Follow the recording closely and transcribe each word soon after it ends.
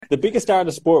The biggest star in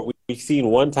the sport we've seen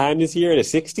one time this year at a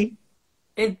 60.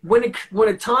 And when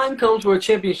a time comes for a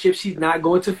championship, she's not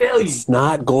going to fail you. It's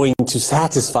not going to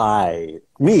satisfy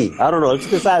me. I don't know. It's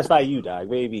going to satisfy you, dog.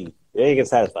 Maybe. It ain't going to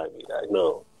satisfy me, dog.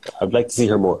 No. I'd like to see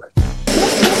her more.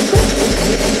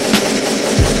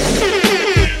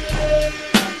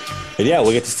 And yeah,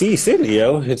 we'll get to see Sydney,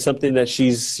 yo. It's something that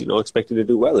she's, expected to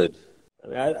do well in. I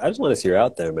mean, I just want to see her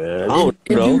out there, man.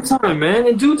 In due time, man.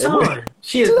 In due time.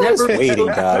 She has never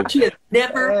failed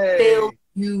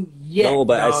you yet. No,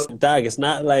 but dog, it's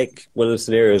not like one of those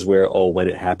scenarios where, when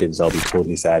it happens, I'll be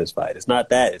totally satisfied. It's not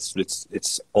that.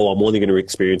 It's I'm only going to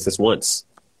experience this once.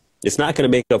 It's not going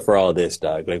to make up for all this,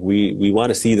 dog. Like, we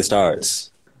want to see the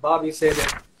stars. Bobby said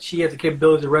that she has the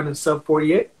capability to run in sub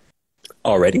 48.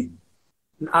 Already?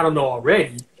 I don't know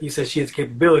already. He said she has the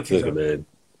capability. Look, man.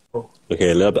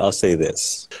 Okay, I'll say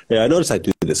this. Yeah, I notice I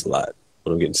do this a lot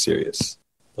when I'm getting serious.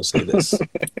 I'll say this.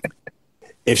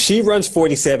 If she runs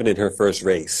 47 in her first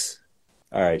race,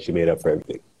 all right, she made up for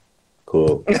everything.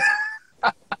 Cool.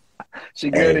 She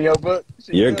good in your book?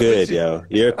 You're good, yo.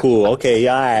 You're cool. Okay,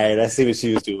 all right. I see what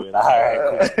she was doing. All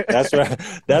right, cool.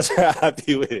 That's where I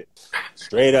be with it.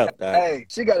 Straight up, dog. Hey,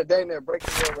 she got a dang near break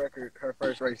the world record her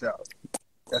first race out.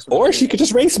 Or she could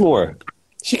just race more.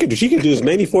 She could do as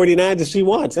many 49s as she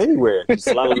wants anywhere. Just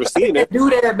as long as we're seeing it. Do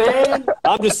that, man.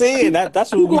 I'm just saying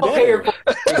that's what we better.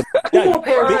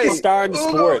 Biggest star in the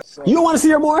sport. You don't want to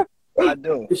see her more? I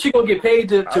do. Is she gonna get paid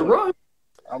to run?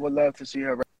 I would love to see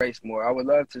her race more. I would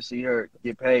love to see her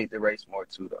get paid to race more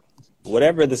too, though.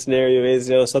 Whatever the scenario is,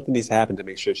 something needs to happen to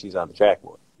make sure she's on the track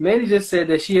more. Manny just said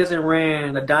that she hasn't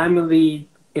ran a Diamond League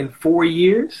in 4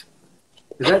 years.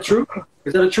 Is that true?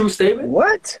 Is that a true statement?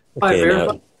 What?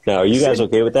 Okay, now, are you guys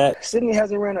okay with that? Sydney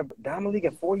hasn't ran a Diamond League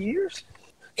in 4 years?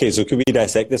 Okay, so can we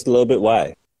dissect this a little bit?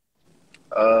 Why?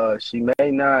 She may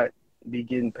not be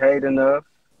getting paid enough.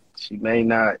 She may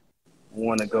not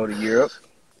want to go to Europe.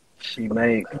 She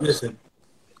may... Listen.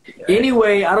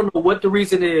 Anyway, I don't know what the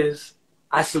reason is.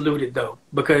 I salute it, though,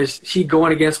 because she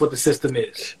going against what the system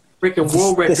is. Freaking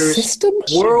world records. The system?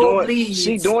 World leagues.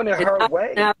 She doing it her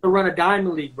way. Have to run a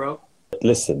Diamond League, bro.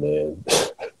 Listen, man.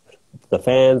 The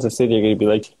fans of Sydney are going to be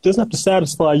like, it doesn't have to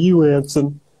satisfy you,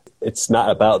 Anson. It's not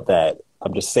about that.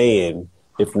 I'm just saying,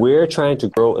 if we're trying to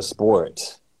grow a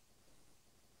sport,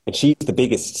 and she's the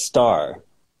biggest star,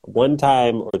 1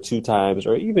 time or 2 times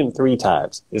or even 3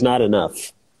 times is not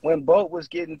enough. When Bolt was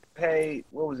getting paid,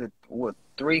 $350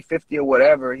 or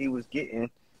whatever he was getting,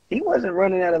 he wasn't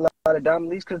running at a lot of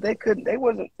Diamond Leagues because they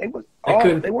weren't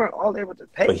all able to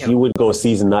pay him. But he would go a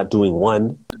season not doing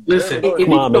one. Listen, if he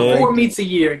does 4 meets a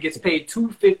year and gets paid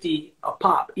 $250 a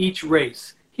pop each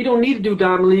race, he don't need to do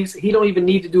Diamond Leagues. He don't even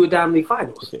need to do a Diamond League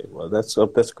finals. Okay, well that's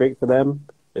great for them.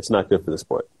 It's not good for the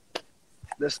sport.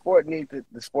 The sport need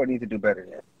to do better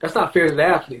than that. That's not fair to the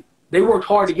athlete. They worked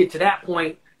hard to get to that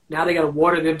point. Now they got to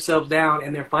water themselves down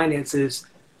and their finances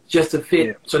just to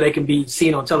fit so they can be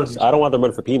seen on television. I don't want them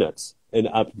running for peanuts. And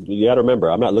you got to remember,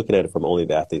 I'm not looking at it from only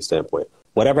the athlete standpoint.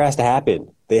 Whatever has to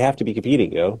happen, they have to be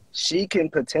competing, yo. She can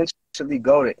potentially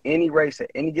go to any race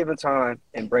at any given time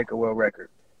and break a world record.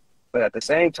 But at the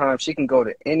same time, she can go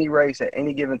to any race at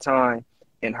any given time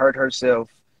and hurt herself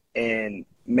and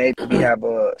maybe have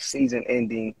a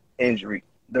season-ending injury.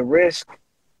 The risk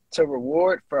to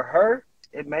reward for her,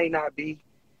 it may not be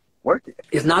worth it.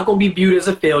 It's not going to be viewed as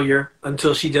a failure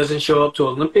until she doesn't show up to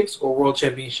Olympics or World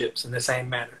Championships in the same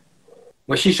manner.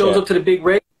 When she shows up to the big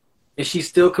race and she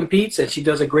still competes and she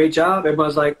does a great job,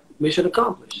 everybody's like, mission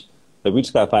accomplished. Like, we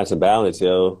just got to find some balance,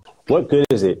 yo. What good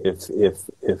is it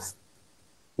if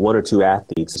 1 or 2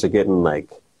 athletes are getting, like,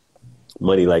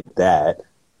 money like that,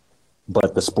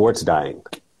 but the sport's dying?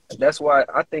 That's why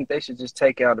I think they should just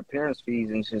take out appearance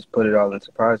fees and just put it all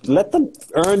into prize money. Let them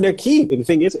earn their keep. And the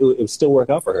thing is, it would still work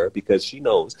out for her because she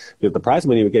knows if the prize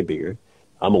money would get bigger,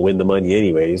 I'm going to win the money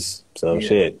anyways. So,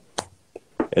 shit.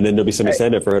 And then there'll be some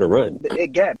incentive for her to run.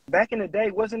 Back in the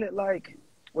day, was it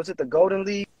the Golden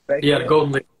League? The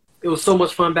Golden League. It was so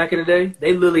much fun back in the day.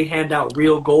 They literally hand out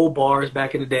real gold bars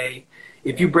back in the day.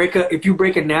 If you break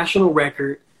a national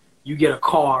record, you get a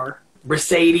car.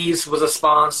 Mercedes was a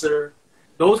sponsor.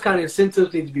 Those kind of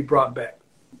incentives need to be brought back.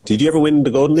 Did you ever win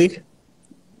the Golden League?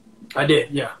 I did,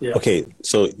 yeah. Okay,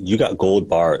 so you got gold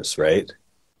bars, right?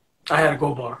 I had a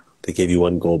gold bar. They gave you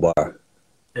 1 gold bar.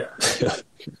 Yeah.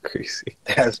 You're crazy.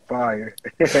 That's fire.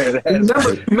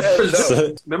 Remember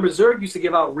Zerg used to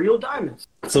give out real diamonds.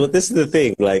 So this is the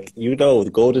thing, like, the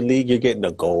Golden League, you're getting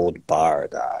a gold bar,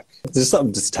 doc. There's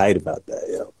something just tight about that,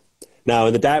 yo. Now,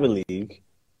 in the Diamond League,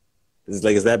 is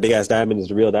that big-ass diamond is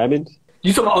the real diamond?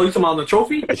 You talking about the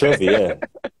trophy? The trophy, yeah.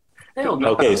 Hell no.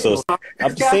 Okay, so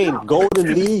I'm just saying,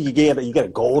 Golden League, you get a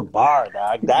gold bar,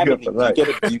 dog. Diamond,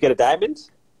 you get a diamond.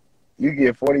 You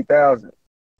get 40,000.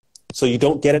 So you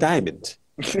don't get a diamond.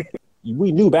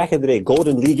 We knew back in the day,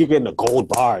 Golden League, you're getting a gold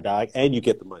bar, dog, and you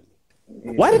get the money.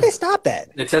 Yeah. Why did they stop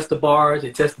that? They test the bars,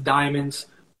 they test the diamonds.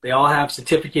 They all have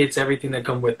certificates, everything that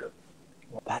come with them.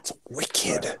 That's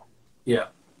wicked. Yeah.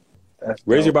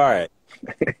 Where's your bar at?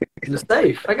 In the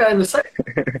safe. I got it in the safe.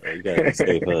 Oh, you got it in the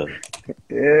safe, huh?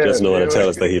 Yeah, Just know what to tell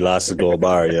us that he lost his gold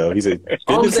bar, yo. He said,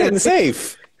 it's in the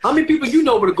safe. How many people you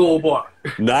know with a gold bar?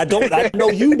 No, I don't. I know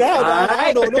you now, dog.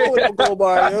 I don't know what a gold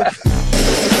bar, yo.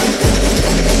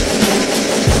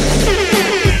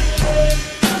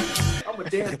 I'm a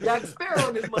damn Jack Sparrow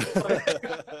in this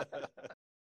motherfucker.